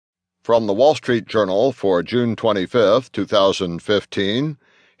From the Wall Street Journal for June 25, 2015,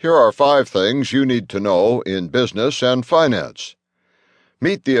 here are 5 things you need to know in business and finance.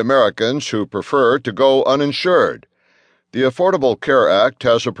 Meet the Americans who prefer to go uninsured. The Affordable Care Act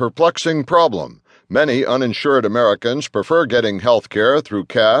has a perplexing problem. Many uninsured Americans prefer getting health care through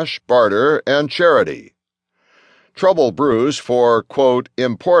cash, barter, and charity. Trouble brews for, quote,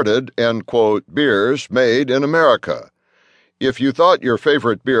 imported, end quote, beers made in America. If you thought your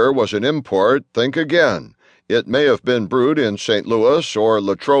favorite beer was an import, think again. It may have been brewed in St. Louis or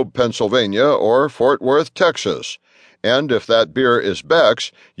Latrobe, Pennsylvania, or Fort Worth, Texas. And if that beer is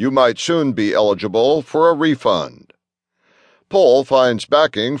Beck's, you might soon be eligible for a refund. Poll finds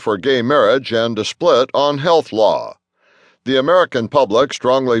backing for gay marriage and a split on health law. The American public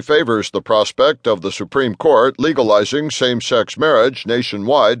strongly favors the prospect of the Supreme Court legalizing same-sex marriage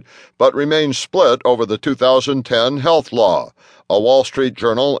nationwide, but remains split over the 2010 health law. A Wall Street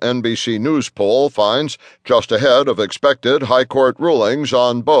Journal NBC News poll finds just ahead of expected high court rulings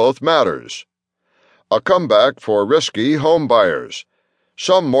on both matters. A comeback for risky home buyers.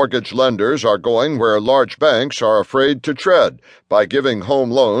 Some mortgage lenders are going where large banks are afraid to tread by giving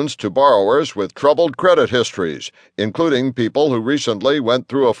home loans to borrowers with troubled credit histories, including people who recently went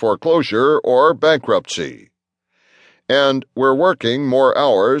through a foreclosure or bankruptcy. And we're working more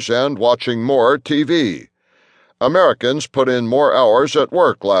hours and watching more TV. Americans put in more hours at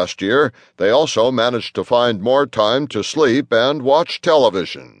work last year. They also managed to find more time to sleep and watch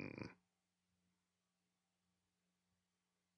television.